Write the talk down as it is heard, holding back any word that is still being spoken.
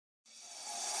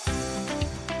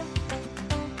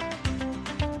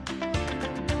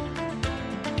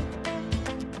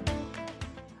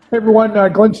Hey everyone,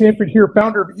 Glenn Sanford here,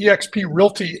 founder of eXp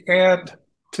Realty, and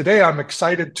today I'm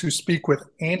excited to speak with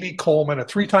Andy Coleman, a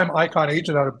three-time ICON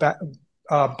agent out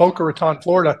of Boca Raton,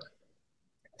 Florida.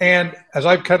 And as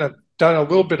I've kind of done a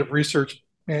little bit of research,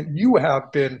 man, you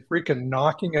have been freaking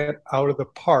knocking it out of the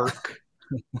park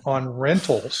on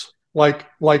rentals, like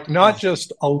not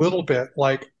just a little bit,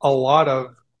 like a lot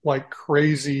of like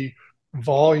crazy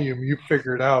volume you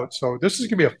figured out. So this is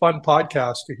gonna be a fun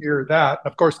podcast to hear that.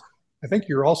 Of course, I think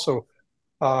you're also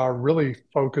really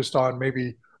focused on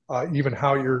maybe even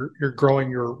how you're growing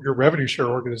your revenue share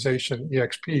organization,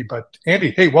 EXP. But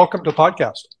Andy, hey, welcome to the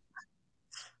podcast.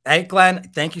 Hey, Glenn,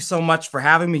 thank you so much for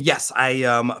having me. Yes,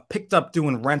 I picked up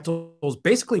doing rentals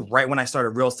basically right when I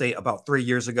started real estate about 3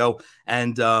 years ago.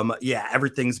 And yeah,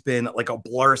 everything's been like a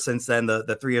blur since then.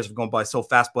 The 3 years have gone by so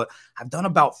fast, but I've done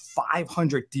about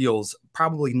 500 deals,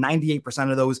 probably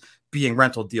 98% of those being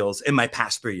rental deals in my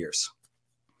past 3 years.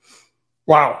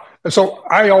 Wow. So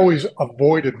I always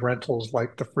avoided rentals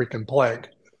like the freaking plague.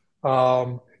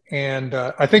 And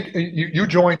I think you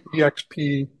joined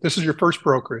EXP. This is your first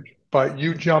brokerage, but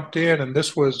you jumped in and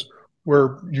this was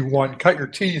where you cut your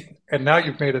teeth, and now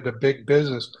you've made it a big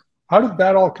business. How did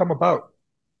that all come about?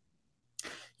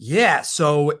 Yeah,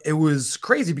 so it was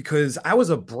crazy because I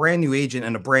was a brand new agent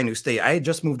in a brand new state. I had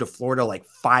just moved to Florida like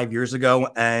 5 years ago,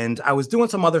 and I was doing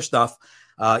some other stuff,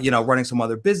 running some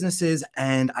other businesses.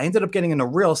 And I ended up getting into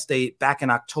real estate back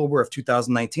in October of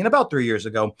 2019, about 3 years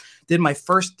ago. Did my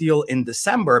first deal in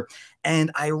December.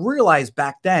 And I realized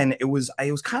back then it was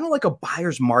kind of like a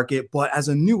buyer's market, but as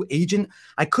a new agent,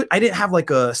 I didn't have like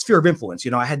a sphere of influence.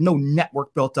 I had no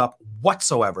network built up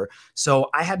whatsoever. So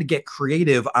I had to get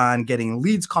creative on getting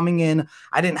leads coming in.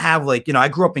 I didn't have I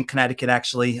grew up in Connecticut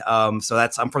actually. So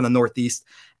I'm from the Northeast.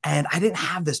 And I didn't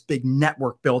have this big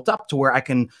network built up to where I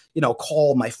can,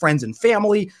 call my friends and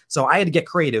family. So I had to get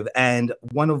creative. And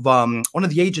one of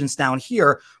the agents down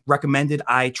here recommended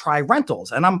I try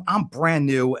rentals. And I'm brand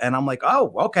new, and I'm like,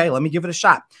 oh, okay, let me give it a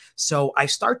shot. So I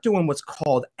start doing what's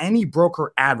called any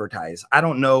broker advertise. I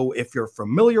don't know if you're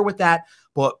familiar with that,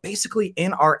 but basically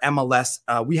in our MLS,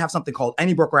 we have something called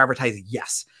any broker advertise.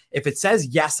 Yes. If it says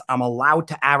yes, I'm allowed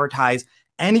to advertise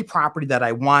any property that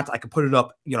I want. I could put it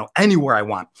up, anywhere I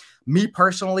want. Me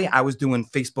personally, I was doing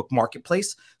Facebook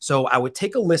Marketplace. So I would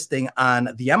take a listing on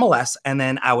the MLS and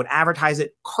then I would advertise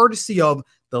it courtesy of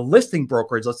the listing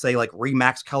brokerage, let's say like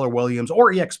Remax, Keller Williams,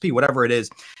 or EXP, whatever it is.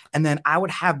 And then I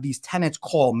would have these tenants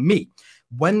call me.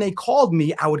 When they called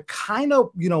me, I would kind of,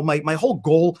 my whole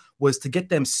goal was to get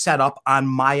them set up on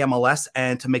my MLS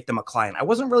and to make them a client. I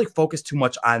wasn't really focused too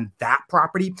much on that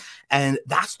property. And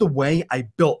that's the way I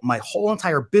built my whole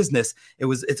entire business.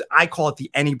 I call it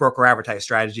the any broker advertise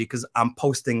strategy because I'm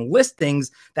posting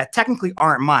listings that technically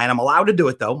aren't mine. I'm allowed to do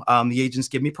it though. The agents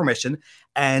give me permission.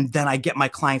 And then I get my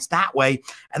clients that way.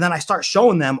 And then I start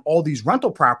showing them all these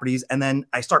rental properties. And then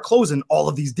I start closing all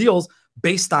of these deals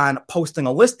based on posting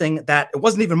a listing that it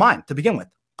wasn't even mine to begin with.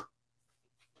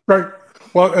 Right.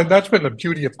 Well, and that's been the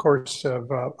beauty, of course, of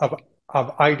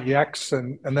IDX,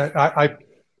 and that I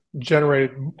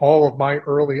generated all of my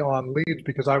early on leads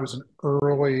because I was an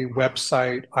early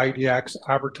website IDX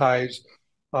advertise,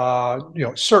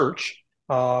 search,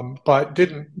 but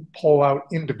didn't pull out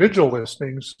individual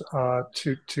listings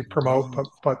to promote,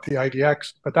 but the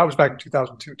IDX. But that was back in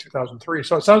 2002, 2003.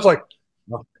 So it sounds like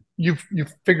you've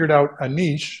figured out a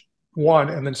niche, one,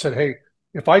 and then said, hey,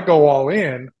 if I go all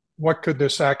in, what could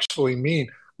this actually mean?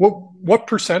 What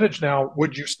percentage now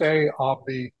would you say of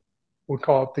we'll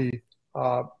call it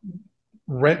the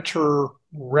renter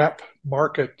rep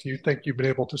market do you think you've been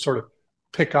able to sort of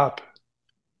pick up?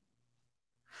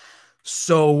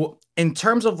 So in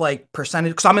terms of like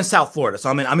percentage, because I'm in South Florida, so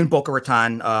I'm in Boca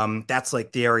Raton. That's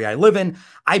like the area I live in.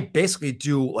 I basically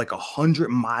do like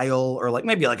 100-mile or like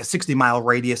maybe like a 60-mile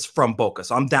radius from Boca.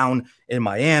 So I'm down in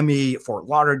Miami, Fort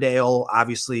Lauderdale,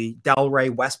 obviously Delray,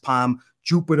 West Palm,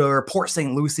 Jupiter, Port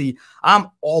St. Lucie.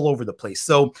 I'm all over the place.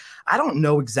 So I don't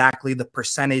know exactly the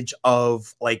percentage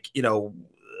of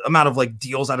amount of like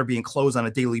deals that are being closed on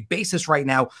a daily basis right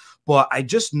now. But I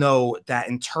just know that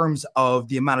in terms of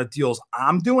the amount of deals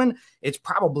I'm doing, it's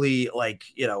probably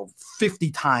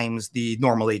 50 times the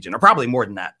normal agent, or probably more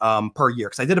than that per year.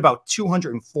 Because I did about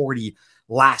 240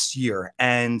 last year.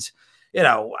 And,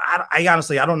 I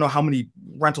honestly, I don't know how many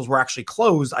rentals were actually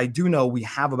closed. I do know we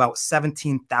have about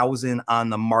 17,000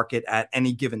 on the market at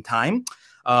any given time.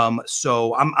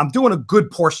 So I'm doing a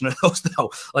good portion of those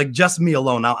though, like just me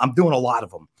alone. I'm doing a lot of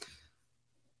them.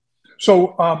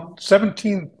 So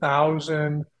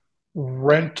 17,000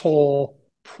 rental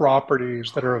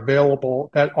properties that are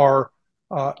available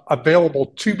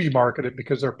to be marketed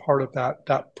because they're part of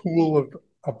that pool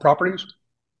of properties?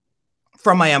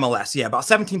 From my MLS, yeah, about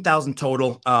 17,000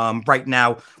 total. Right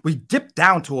now, we dipped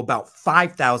down to about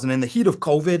 5,000 in the heat of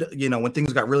COVID. You know, when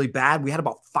things got really bad, we had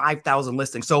about 5,000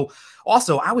 listings. So,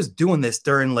 also, I was doing this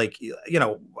during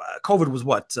COVID was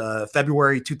what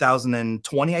February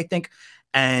 2020, I think,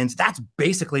 and that's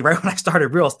basically right when I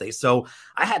started real estate. So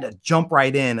I had to jump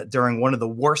right in during one of the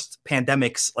worst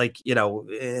pandemics,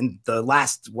 in the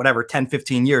last whatever 10,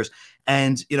 15 years.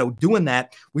 And doing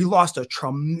that, we lost a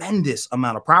tremendous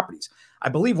amount of properties. I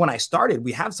believe when I started,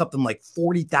 we have something like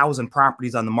 40,000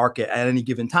 properties on the market at any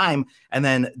given time. And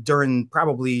then during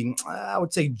probably, I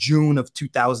would say June of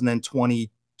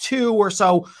 2022 or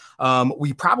so,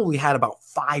 we probably had about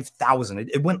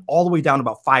 5,000. It went all the way down to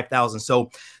about 5,000.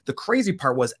 So the crazy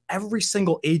part was every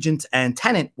single agent and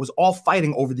tenant was all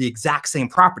fighting over the exact same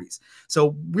properties.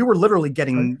 So we were literally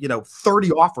getting,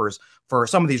 30 offers for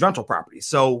some of these rental properties.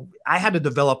 So I had to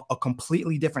develop a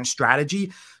completely different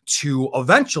strategy to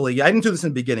eventually, I didn't do this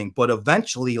in the beginning, but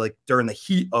eventually, like during the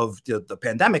heat of the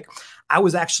pandemic, I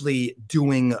was actually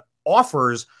doing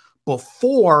offers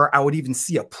before I would even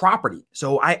see a property.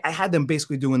 So I had them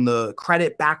basically doing the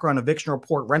credit, background, eviction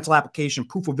report, rental application,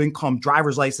 proof of income,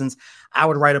 driver's license. I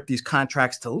would write up these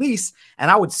contracts to lease, and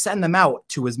I would send them out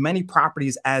to as many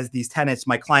properties as these tenants,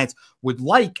 my clients, would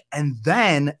like. And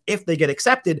then if they get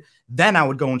accepted, then I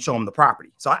would go and show them the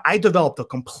property. So I developed a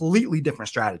completely different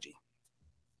strategy.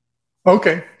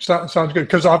 Okay, sounds good.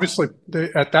 Because obviously,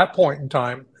 at that point in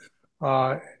time,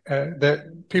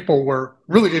 that people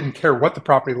really didn't care what the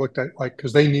property looked like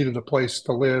because they needed a place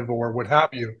to live or what have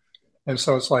you. And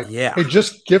so it's like, Yeah. hey,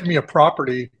 just give me a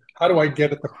property. How do I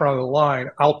get at the front of the line?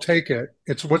 I'll take it.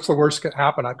 It's what's the worst that can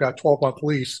happen? I've got a 12-month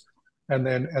lease, and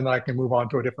then I can move on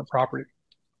to a different property.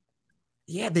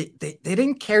 Yeah, they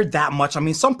didn't care that much. I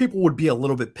mean, some people would be a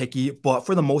little bit picky, but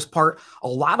for the most part, a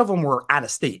lot of them were out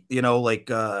of state, like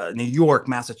New York,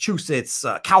 Massachusetts,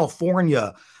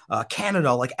 California,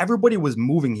 Canada. Like everybody was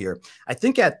moving here. I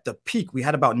think at the peak, we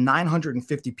had about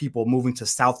 950 people moving to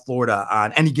South Florida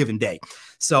on any given day.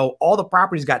 So all the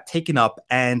properties got taken up,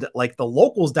 and like the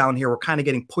locals down here were kind of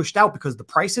getting pushed out because the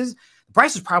prices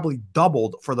probably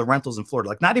doubled for the rentals in Florida.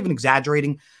 Like not even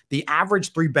exaggerating, the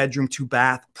average 3-bedroom,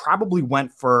 2-bath probably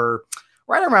went for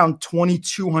right around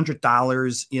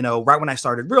 $2,200, right when I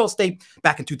started real estate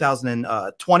back in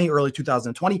 2020, early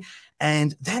 2020.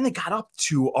 And then it got up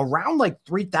to around like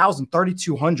 3,000,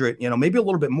 3,200, maybe a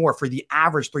little bit more for the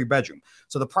average 3-bedroom.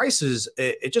 So the prices,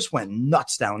 it just went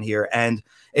nuts down here, and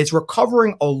it's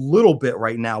recovering a little bit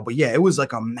right now. But yeah, it was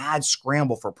like a mad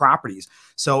scramble for properties.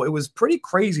 So it was pretty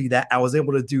crazy that I was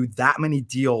able to do that many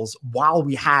deals while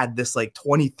we had this like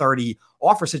 20, 30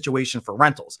 offer situation for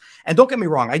rentals. And don't get me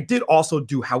wrong, I did also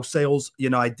do house sales.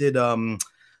 I did,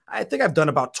 I think I've done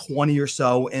about 20 or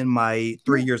so in my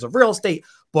 3 years of real estate,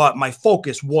 but my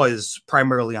focus was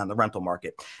primarily on the rental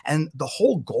market. And the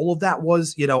whole goal of that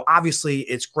was, obviously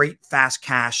it's great, fast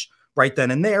cash right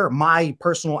then and there. My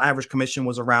personal average commission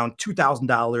was around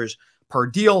 $2,000 per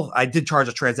deal. I did charge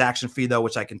a transaction fee though,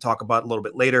 which I can talk about a little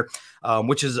bit later,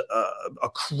 which is a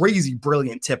crazy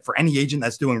brilliant tip for any agent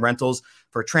that's doing rentals.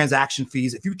 For transaction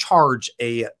fees, if you charge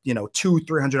a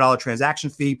 $200-$300 transaction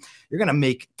fee, you're going to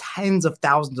make tens of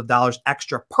thousands of dollars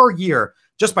extra per year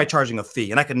just by charging a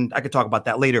fee. And I can talk about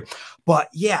that later. But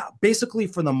yeah, basically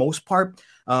for the most part,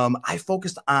 I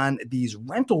focused on these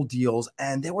rental deals,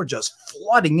 and they were just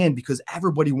flooding in because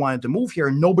everybody wanted to move here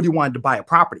and nobody wanted to buy a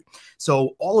property.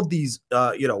 So all of these,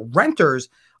 renters,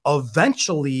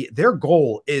 eventually their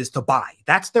goal is to buy.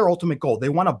 That's their ultimate goal. They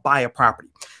want to buy a property.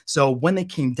 So when they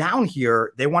came down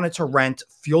here, they wanted to rent,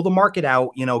 feel the market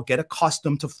out, get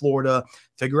accustomed to Florida,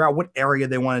 figure out what area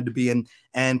they wanted to be in.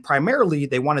 And primarily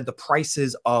they wanted the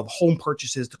prices of home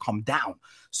purchases to come down.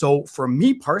 So for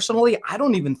me personally, I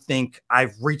don't even think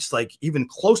I've reached like even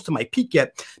close to my peak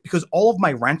yet, because all of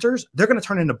my renters, they're going to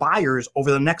turn into buyers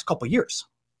over the next couple of years.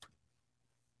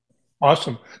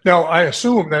 Awesome. Now, I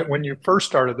assume that when you first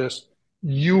started this,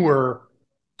 you were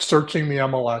searching the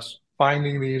MLS,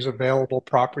 finding these available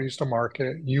properties to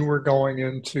market. You were going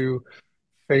into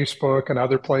Facebook and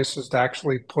other places to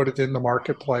actually put it in the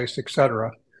marketplace, et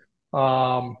cetera.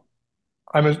 Now,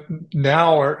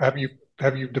 or have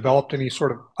you developed any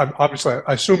sort of? Obviously,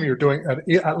 I assume you're doing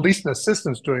at least an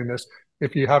assistant's doing this.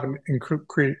 If you haven't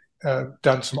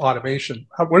done some automation,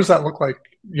 what does that look like,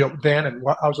 then, and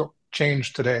how's it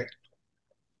changed today?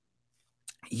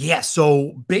 Yeah,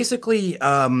 so basically,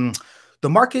 The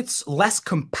market's less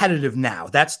competitive now.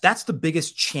 That's the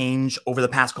biggest change over the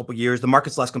past couple of years. The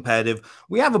market's less competitive.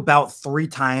 We have about 3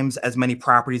 times as many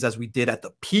properties as we did at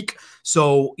the peak.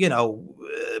 So, you know,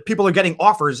 people are getting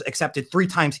offers accepted 3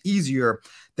 times easier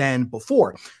than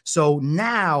before. So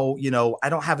now, you know, I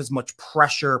don't have as much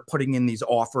pressure putting in these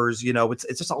offers. You know, it's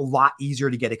just a lot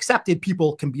easier to get accepted.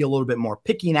 People can be a little bit more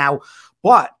picky now.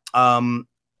 But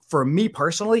for me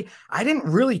personally, I didn't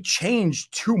really change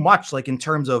too much, like in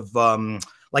terms of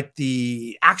like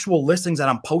the actual listings that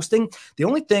I'm posting. The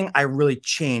only thing I really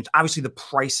changed, obviously the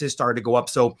prices started to go up.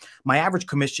 So my average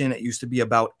commission, it used to be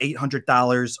about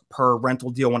 $800 per rental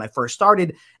deal when I first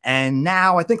started. And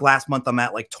now I think last month I'm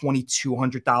at like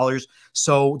 $2,200.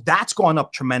 So that's gone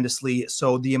up tremendously.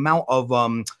 So the amount of,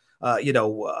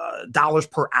 dollars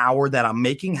per hour that I'm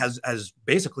making has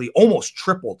basically almost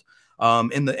tripled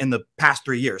in the past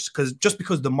 3 years,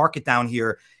 because the market down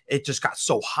here, it just got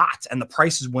so hot and the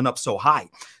prices went up so high.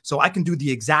 So I can do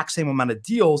the exact same amount of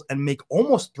deals and make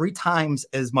almost 3 times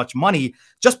as much money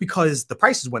just because the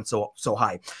prices went so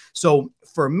high. So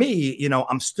for me, you know,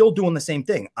 I'm still doing the same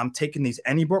thing. I'm taking these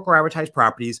any broker advertised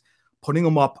properties, putting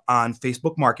them up on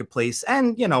Facebook Marketplace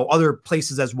and, you know, other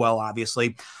places as well,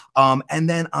 obviously. And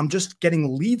then I'm just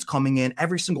getting leads coming in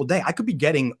every single day. I could be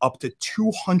getting up to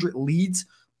 200 leads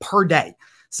per day.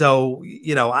 So,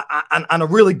 you know, on a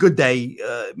really good day,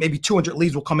 maybe 200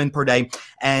 leads will come in per day.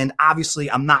 And obviously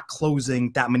I'm not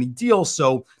closing that many deals.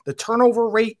 So the turnover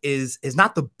rate is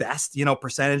not the best, you know,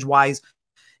 percentage wise.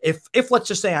 If let's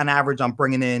just say on average, I'm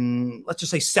bringing in, let's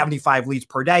just say 75 leads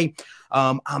per day,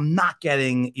 I'm not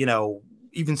getting, you know,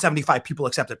 even 75 people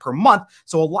accepted per month.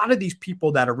 So a lot of these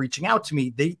people that are reaching out to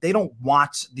me, they don't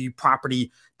want the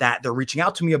property that they're reaching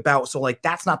out to me about. So like,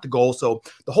 that's not the goal. So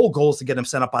the whole goal is to get them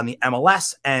set up on the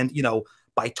MLS. And, you know,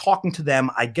 by talking to them,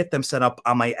 I get them set up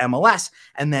on my MLS,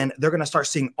 and then they're going to start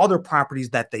seeing other properties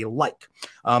that they like.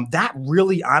 That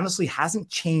really honestly hasn't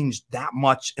changed that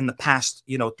much in the past,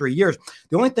 you know, 3 years.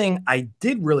 The only thing I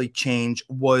did really change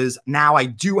was now I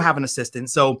do have an assistant.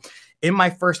 So in my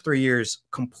first 3 years,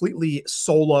 completely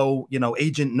solo, you know,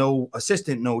 agent, no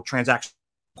assistant, no transaction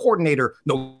coordinator,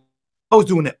 I was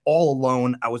doing it all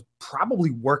alone. I was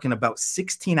probably working about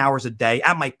 16 hours a day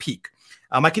at my peak.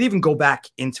 I could even go back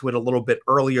into it a little bit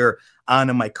earlier on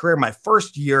in my career. My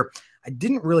first year, I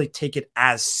didn't really take it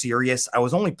as serious. I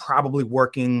was only probably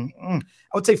working, I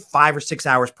would say 5 or 6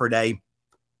 hours per day.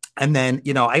 And then,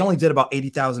 you know, I only did about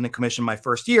 80,000 in commission my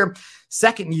first year.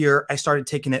 Second year, I started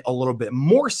taking it a little bit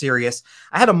more serious.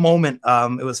 I had a moment.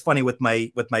 It was funny with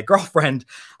my girlfriend.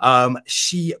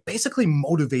 She basically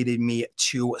motivated me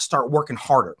to start working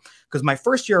harder, because my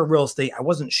first year of real estate, I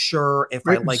wasn't sure if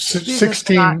I liked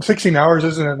 16 hours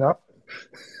isn't enough.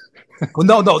 Well,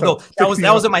 no. That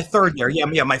was in my third year.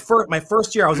 Yeah. My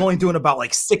first year, I was only doing about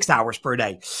like 6 hours per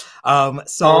day.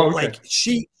 Like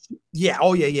she. Yeah.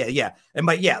 Oh, yeah. And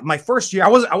my first year, I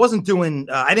wasn't doing,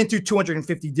 I didn't do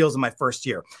 250 deals in my first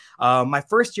year. My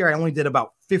first year, I only did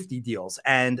about 50 deals.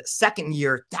 And second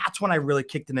year, that's when I really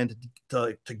kicked it into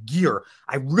gear.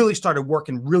 I really started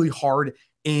working really hard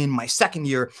in my second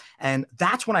year. And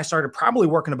that's when I started probably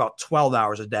working about 12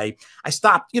 hours a day. I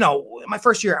stopped, you know, my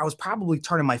first year, I was probably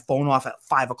turning my phone off at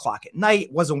 5 o'clock at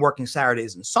night, wasn't working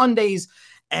Saturdays and Sundays.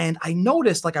 And I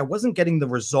noticed like I wasn't getting the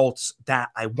results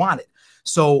that I wanted.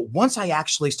 So once I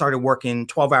actually started working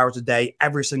 12 hours a day,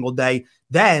 every single day,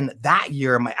 then that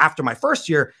year, after my first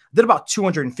year, I did about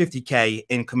 250K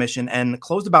in commission and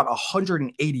closed about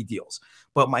 180 deals.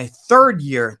 But my third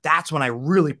year, that's when I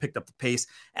really picked up the pace.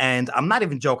 And I'm not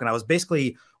even joking. I was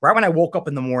basically right when I woke up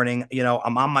in the morning, you know,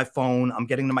 I'm on my phone, I'm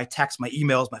getting to my texts, my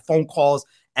emails, my phone calls,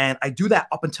 and I do that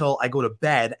up until I go to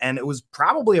bed. And it was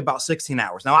probably about 16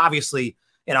 hours. Now, obviously,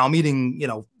 you know, I'm eating, you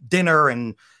know, dinner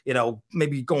and, you know,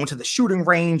 maybe going to the shooting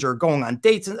range or going on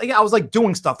dates. And I was like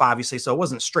doing stuff, obviously. So it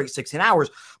wasn't straight 16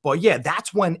 hours. But yeah,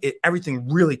 that's when everything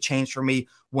really changed for me,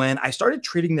 when I started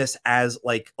treating this as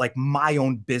like my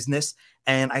own business.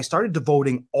 And I started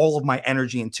devoting all of my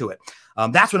energy into it.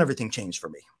 That's when everything changed for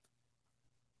me.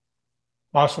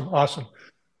 Awesome.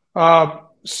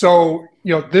 So,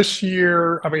 you know, this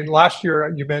year, I mean, last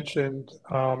year you mentioned,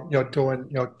 you know, doing,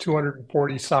 you know,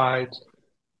 240 sides.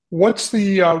 What's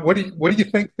the what do you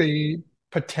think the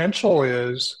potential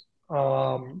is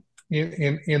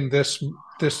in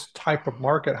this type of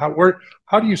market?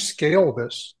 How do you scale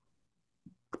this?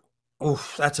 Oh,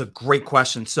 that's a great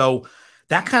question. So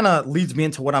that kind of leads me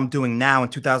into what I'm doing now in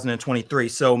 2023.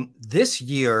 So this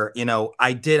year, you know,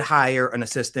 I did hire an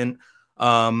assistant.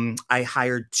 I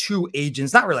hired 2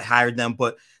 agents, not really hired them,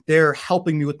 but they're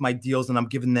helping me with my deals, and I'm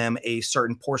giving them a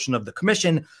certain portion of the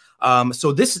commission.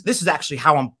 So this is actually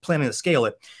how I'm planning to scale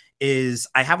it. is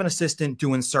I have an assistant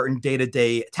doing certain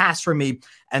day-to-day tasks for me.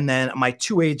 And then my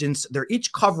 2 agents, they're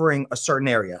each covering a certain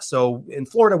area. So in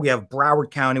Florida, we have Broward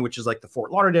County, which is like the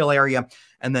Fort Lauderdale area,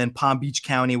 and then Palm Beach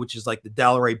County, which is like the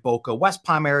Delray, Boca, West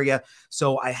Palm area.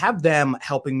 So I have them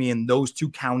helping me in those 2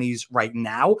 counties right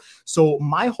now. So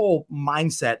my whole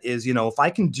mindset is, if I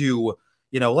can do,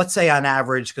 let's say on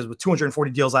average, because with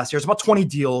 240 deals last year, it's about 20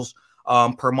 deals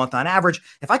per month on average.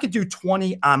 If I could do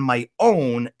 20 on my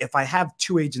own, if I have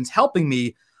 2 agents helping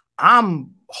me,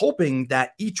 I'm hoping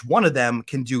that each one of them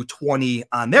can do 20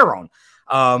 on their own.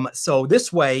 So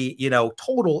this way,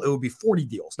 total, it would be 40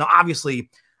 deals. Now, obviously,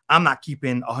 I'm not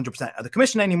keeping 100% of the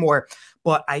commission anymore,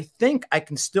 but I think I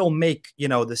can still make,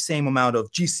 the same amount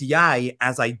of GCI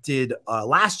as I did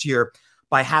last year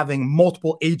by having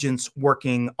multiple agents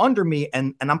working under me.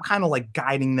 And I'm kind of like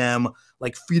guiding them,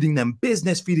 like feeding them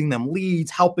business, feeding them leads,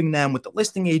 helping them with the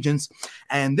listing agents.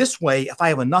 And this way, if I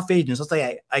have enough agents, let's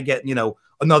say I get,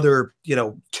 another,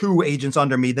 2 agents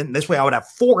under me, then this way I would have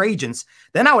 4 agents.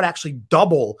 Then I would actually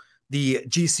double the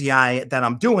GCI that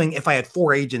I'm doing if I had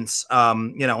 4 agents,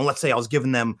 and let's say I was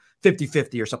giving them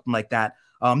 50-50 or something like that.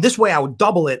 This way I would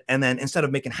double it. And then instead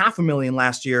of making $500,000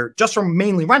 last year, just from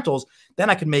mainly rentals, then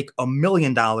I could make $1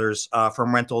 million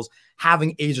from rentals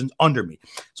having agents under me.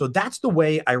 So that's the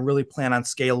way I really plan on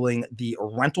scaling the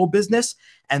rental business.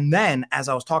 And then, as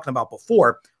I was talking about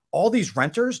before, all these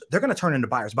renters, they're going to turn into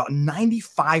buyers. About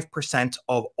 95%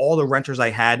 of all the renters I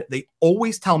had, they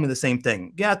always tell me the same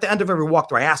thing. Yeah, at the end of every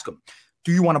walkthrough, I ask them,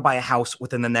 do you want to buy a house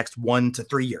within the next 1 to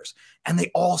 3 years? And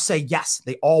they all say yes.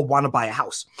 They all want to buy a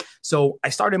house. So I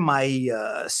started my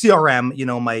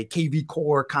CRM, my KV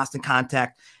Core, Constant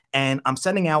Contact, and I'm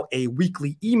sending out a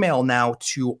weekly email now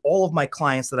to all of my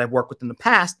clients that I've worked with in the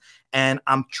past. And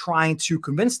I'm trying to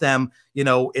convince them,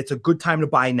 it's a good time to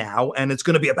buy now, and it's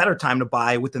going to be a better time to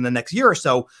buy within the next year or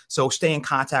so. So stay in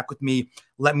contact with me.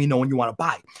 Let me know when you want to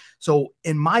buy. So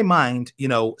in my mind,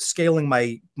 scaling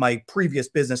my previous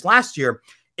business last year,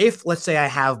 if let's say I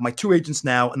have my 2 agents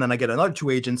now, and then I get another 2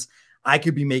 agents, I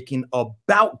could be making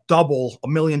about double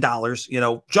 $1 million,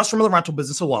 just from the rental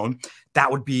business alone. That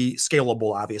would be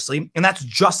scalable, obviously. And that's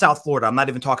just South Florida. I'm not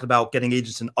even talking about getting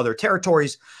agents in other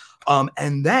territories.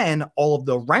 And then all of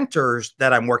the renters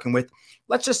that I'm working with,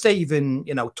 let's just say even,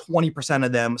 20%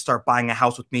 of them start buying a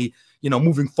house with me,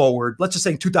 moving forward. Let's just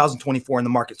say 2024 in the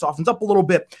market softens up a little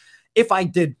bit. If I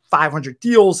did 500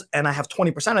 deals and I have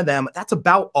 20% of them, that's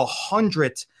about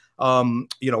 100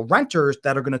 renters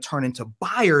that are going to turn into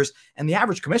buyers. And the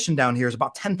average commission down here is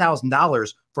about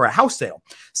 $10,000 for a house sale.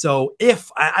 So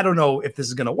if I don't know if this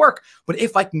is going to work, but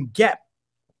if I can get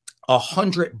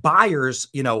 100 buyers,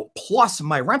 plus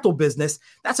my rental business,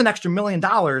 that's an extra $1 million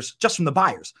just from the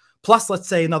buyers. Plus, let's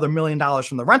say another $1 million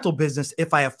from the rental business.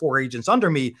 If I have 4 agents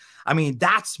under me, I mean,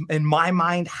 that's in my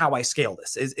mind, how I scale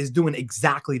this is doing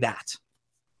exactly that.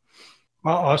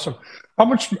 Well, awesome. How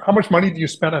much money do you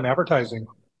spend on advertising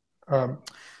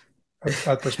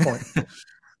at this point?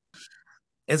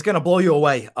 It's going to blow you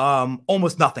away.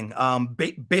 Almost nothing.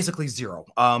 Basically zero.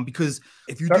 Because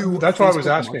if you do, that's what I was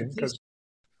asking. Because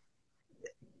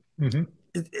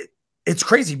it's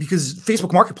crazy because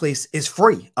Facebook Marketplace is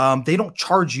free. They don't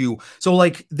charge you. So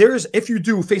like if you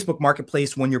do Facebook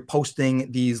Marketplace when you're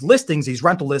posting these listings, these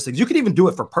rental listings, you can even do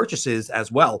it for purchases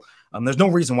as well. There's no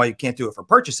reason why you can't do it for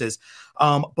purchases.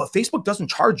 But Facebook doesn't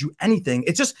charge you anything.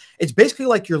 It's basically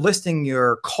like you're listing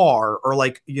your car or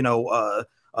like,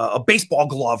 a baseball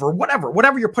glove or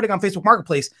whatever you're putting on Facebook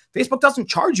Marketplace. Facebook doesn't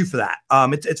charge you for that.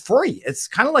 It's free. It's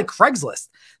kind of like Craigslist.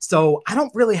 So I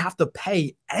don't really have to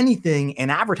pay anything in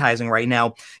advertising right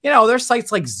now. There's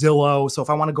sites like Zillow. So if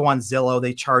I want to go on Zillow,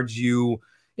 they charge you,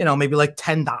 maybe like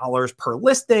 $10 per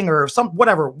listing or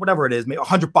whatever it is, maybe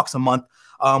 $100 a month.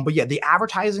 But yeah, the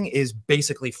advertising is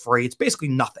basically free. It's basically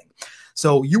nothing.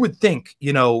 So you would think,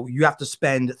 you have to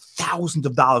spend thousands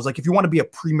of dollars. Like if you want to be a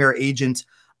premier agent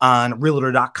on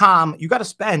realtor.com, you got to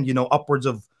spend, upwards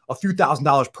of a few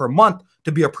 $1,000s per month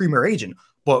to be a premier agent.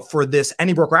 But for this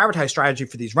any broker advertise strategy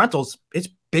for these rentals, it's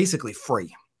basically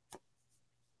free.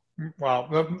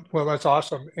 Wow. Well, that's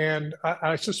awesome. And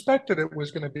I suspected it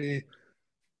was going to be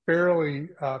fairly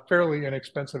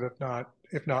inexpensive,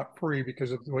 if not free,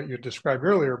 because of what you described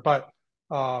earlier. But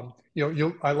I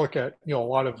look at a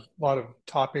lot of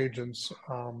top agents,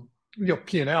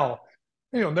 P&L,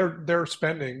 they're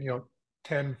spending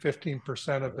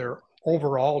 10-15% of their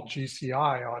overall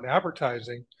GCI on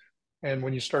advertising. And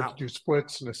when you start to do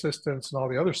splits and assistants and all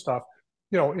the other stuff,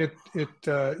 it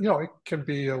can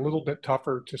be a little bit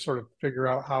tougher to sort of figure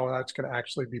out how that's going to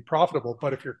actually be profitable.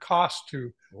 But if your cost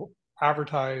to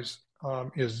advertise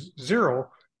is zero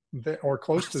or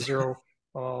close to zero,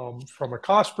 from a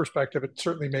cost perspective, it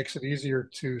certainly makes it easier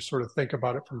to sort of think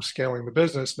about it from scaling the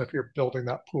business and if you're building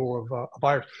that pool of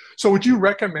buyers. So would you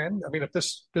recommend, I mean, if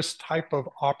this type of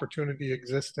opportunity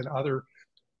exists in other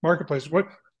marketplaces, what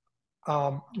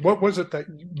was it that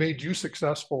made you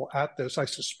successful at this? I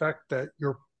suspect that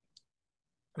you're,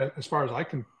 as far as I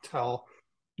can tell,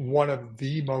 one of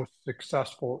the most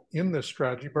successful in this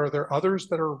strategy, but are there others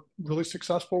that are really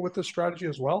successful with this strategy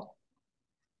as well?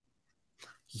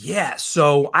 Yeah,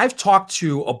 so I've talked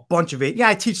to a bunch of it. Yeah,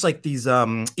 I teach like these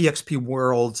EXP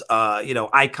World,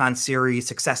 Icon series,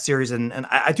 Success series, and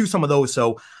I do some of those.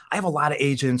 So I have a lot of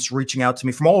agents reaching out to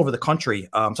me from all over the country,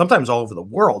 sometimes all over the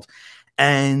world.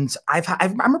 And I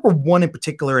remember one in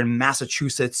particular in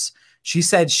Massachusetts. She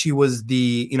said she was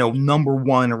the number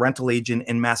one rental agent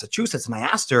in Massachusetts, and I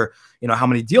asked her how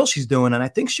many deals she's doing, and I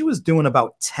think she was doing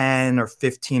about 10 or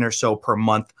 15 or so per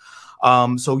month.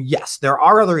 So yes, there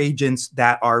are other agents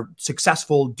that are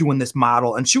successful doing this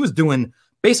model, and she was doing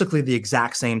basically the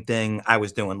exact same thing I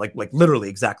was doing, like literally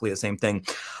exactly the same thing.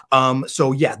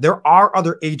 So yeah, there are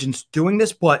other agents doing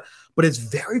this, but it's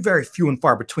very, very few and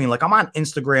far between. Like I'm on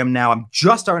Instagram now. I'm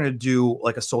just starting to do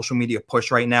like a social media push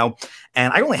right now.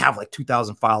 And I only have like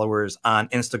 2,000 followers on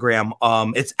Instagram.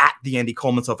 It's at the Andy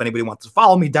Coleman. So if anybody wants to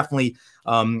follow me, definitely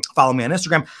follow me on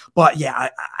Instagram. But yeah,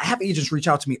 I have agents reach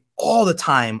out to me all the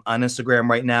time on Instagram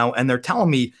right now. And they're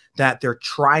telling me that they're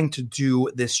trying to do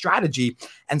this strategy.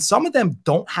 And some of them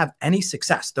don't have any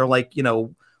success. They're like,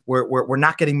 we're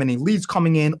not getting many leads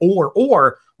coming in,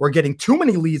 or we're getting too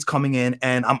many leads coming in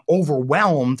and I'm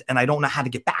overwhelmed and I don't know how to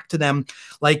get back to them.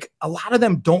 Like a lot of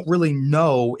them don't really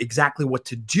know exactly what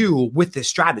to do with this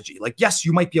strategy. Like, yes,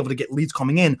 you might be able to get leads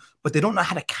coming in, but they don't know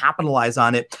how to capitalize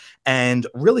on it and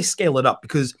really scale it up.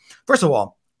 Because first of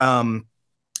all,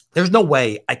 there's no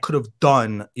way I could have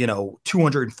done,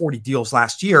 240 deals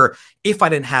last year if I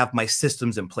didn't have my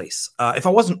systems in place. If I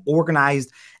wasn't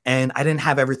organized and I didn't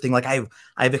have everything, like I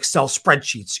have Excel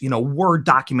spreadsheets, Word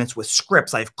documents with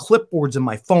scripts. I have clipboards in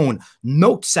my phone,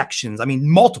 note sections. I mean,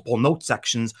 multiple note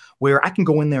sections where I can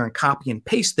go in there and copy and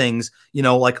paste things,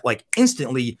 like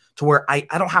instantly, to where I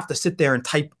don't have to sit there and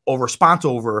type a response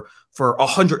over for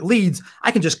 100 leads.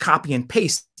 I can just copy and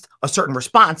paste a certain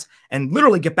response and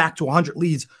literally get back to 100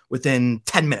 leads within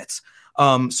 10 minutes.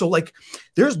 So like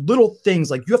there's little things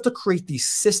like you have to create these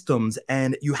systems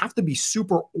and you have to be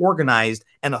super organized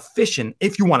and efficient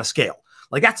if you want to scale.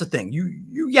 Like that's the thing.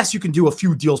 Yes, you can do a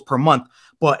few deals per month,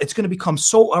 but it's going to become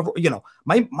so,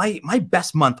 my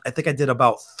best month, I think I did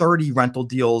about 30 rental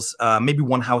deals, maybe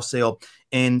one house sale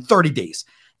in 30 days.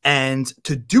 And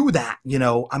to do that,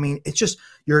 I mean, it's just,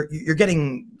 you're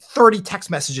getting 30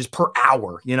 text messages per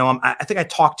hour. I think I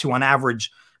talk to on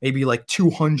average, maybe like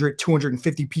 200,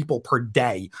 250 people per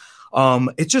day.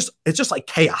 It's just like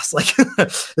chaos. Like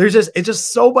it's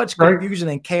just so much confusion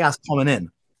and chaos coming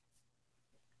in.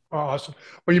 Awesome.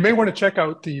 Well, you may want to check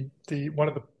out the one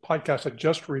of the podcasts I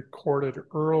just recorded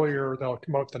earlier. That'll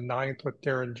come out the 9th with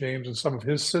Darren James and some of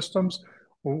his systems.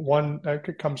 One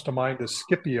that comes to mind is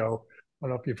Scipio. I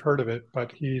don't know if you've heard of it,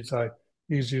 but he's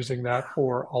using that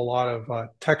for a lot of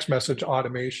text message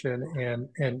automation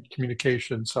and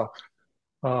communication. So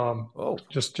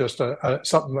just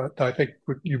something that I think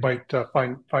you might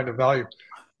find of value.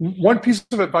 One piece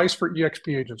of advice for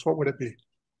EXP agents, what would it be?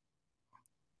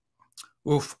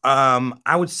 Oof.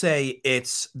 I would say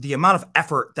it's the amount of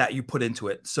effort that you put into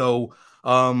it. So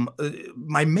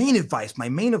my main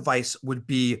advice would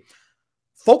be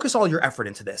focus all your effort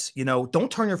into this.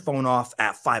 Don't turn your phone off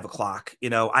at 5 o'clock.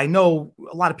 I know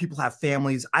a lot of people have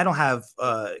families. I don't have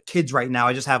kids right now.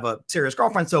 I just have a serious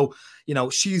girlfriend. So,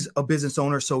 she's a business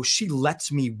owner. So she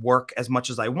lets me work as much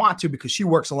as I want to because she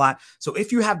works a lot. So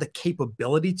if you have the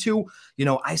capability to,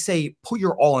 I say put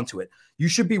your all into it. You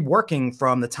should be working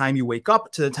from the time you wake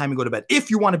up to the time you go to bed.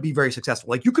 If you want to be very successful,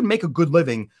 like you could make a good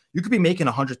living. You could be making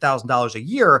 $100,000 a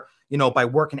year, by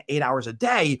working 8 hours a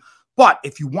day. But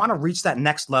if you want to reach that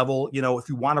next level, if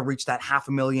you want to reach that $500,000,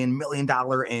 $1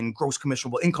 million in gross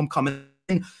commissionable income coming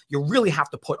in, you really have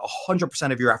to put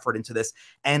 100% of your effort into this.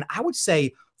 And I would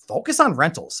say focus on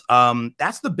rentals.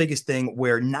 That's the biggest thing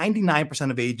where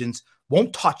 99% of agents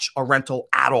won't touch a rental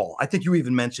at all. I think you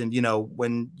even mentioned,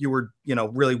 when you were,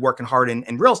 really working hard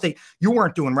in real estate, you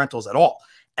weren't doing rentals at all.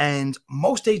 And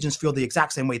most agents feel the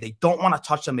exact same way. They don't want to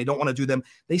touch them. They don't want to do them.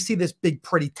 They see this big,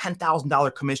 pretty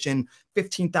 $10,000 commission,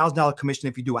 $15,000 commission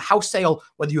if you do a house sale,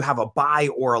 whether you have a buy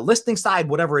or a listing side,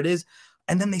 whatever it is.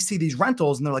 And then they see these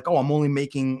rentals and they're like, oh, I'm only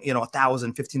making, you know,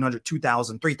 $1,000, $1,500,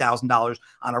 $2,000, $3,000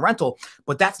 on a rental.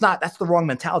 But that's the wrong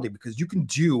mentality, because you can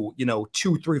do, you know,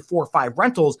 2, 3, 4, 5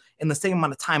 rentals in the same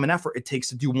amount of time and effort it takes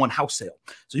to do one house sale.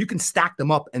 So you can stack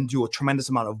them up and do a tremendous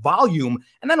amount of volume.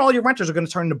 And then all your renters are going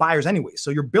to turn into buyers anyway.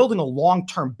 So you're building a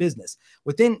long-term business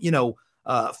within, you know,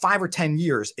 5 or 10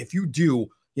 years. If you do,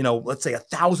 you know, let's say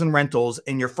 1,000 rentals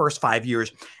in your first 5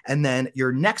 years, and then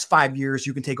your next 5 years,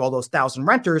 you can take all those 1,000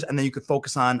 renters and then you could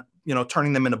focus on, you know,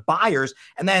 turning them into buyers.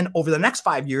 And then over the next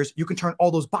 5 years, you can turn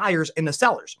all those buyers into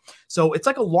sellers. So it's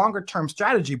like a longer term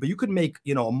strategy, but you could make,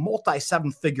 you know, a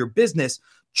multi-7-figure business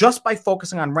just by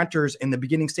focusing on renters in the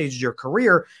beginning stages of your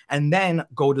career, and then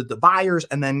go to the buyers,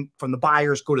 and then from the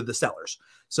buyers, go to the sellers.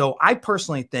 So I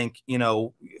personally think, you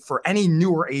know, for any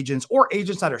newer agents or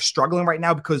agents that are struggling right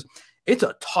now, because it's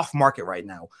a tough market right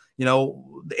now. You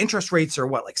know, the interest rates are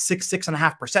what, like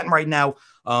 6.5% right now.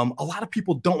 A lot of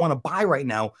people don't want to buy right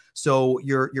now. So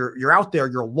you're out there,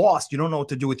 you're lost. You don't know what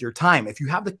to do with your time. If you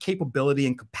have the capability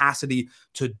and capacity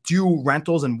to do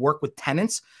rentals and work with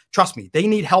tenants, trust me, they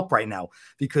need help right now,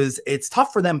 because it's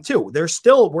tough for them too. We're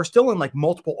still in like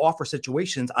multiple offer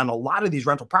situations on a lot of these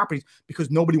rental properties because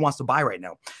nobody wants to buy right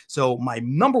now. So my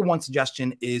number one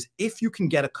suggestion is, if you can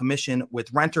get a commission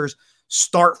with renters,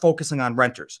 start focusing on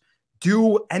renters.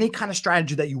 Do any kind of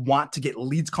strategy that you want to get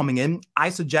leads coming in. I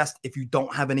suggest, if you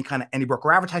don't have any kind of any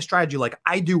broker advertise strategy like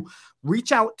I do,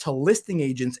 reach out to listing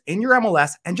agents in your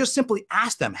MLS and just simply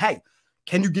ask them, hey,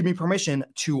 can you give me permission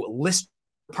to list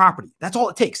property? That's all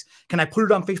it takes. Can I put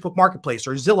it on Facebook Marketplace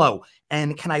or Zillow?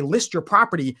 And can I list your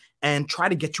property and try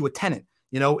to get you a tenant?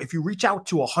 You know, if you reach out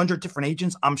to 100 different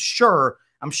agents, I'm sure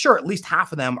at least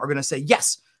half of them are going to say,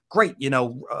 yes, great, you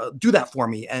know, do that for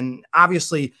me. And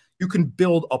obviously you can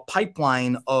build a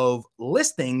pipeline of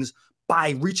listings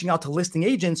by reaching out to listing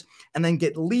agents and then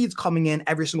get leads coming in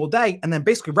every single day, and then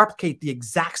basically replicate the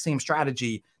exact same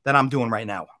strategy that I'm doing right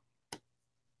now.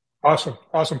 Awesome.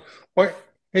 Awesome. Well,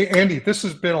 hey, Andy, this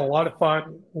has been a lot of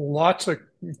fun. Lots of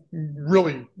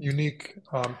really unique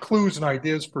clues and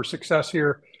ideas for success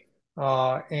here.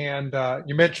 And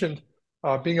you mentioned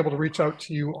being able to reach out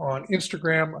to you on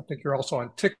Instagram. I think you're also on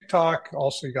TikTok.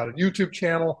 Also, you got a YouTube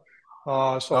channel.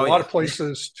 So a lot of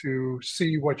places to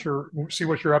see what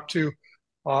you're up to.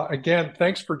 Again,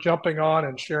 thanks for jumping on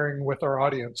and sharing with our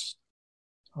audience.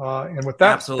 And with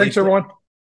that, absolutely. Thanks everyone.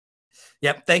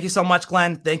 Yep. Thank you so much,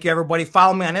 Glenn. Thank you, everybody.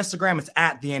 Follow me on Instagram. It's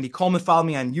at the Andy Coleman. Follow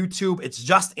me on YouTube. It's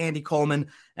just Andy Coleman.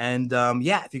 And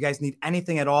yeah, if you guys need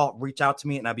anything at all, reach out to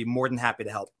me and I'll be more than happy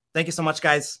to help. Thank you so much,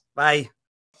 guys. Bye.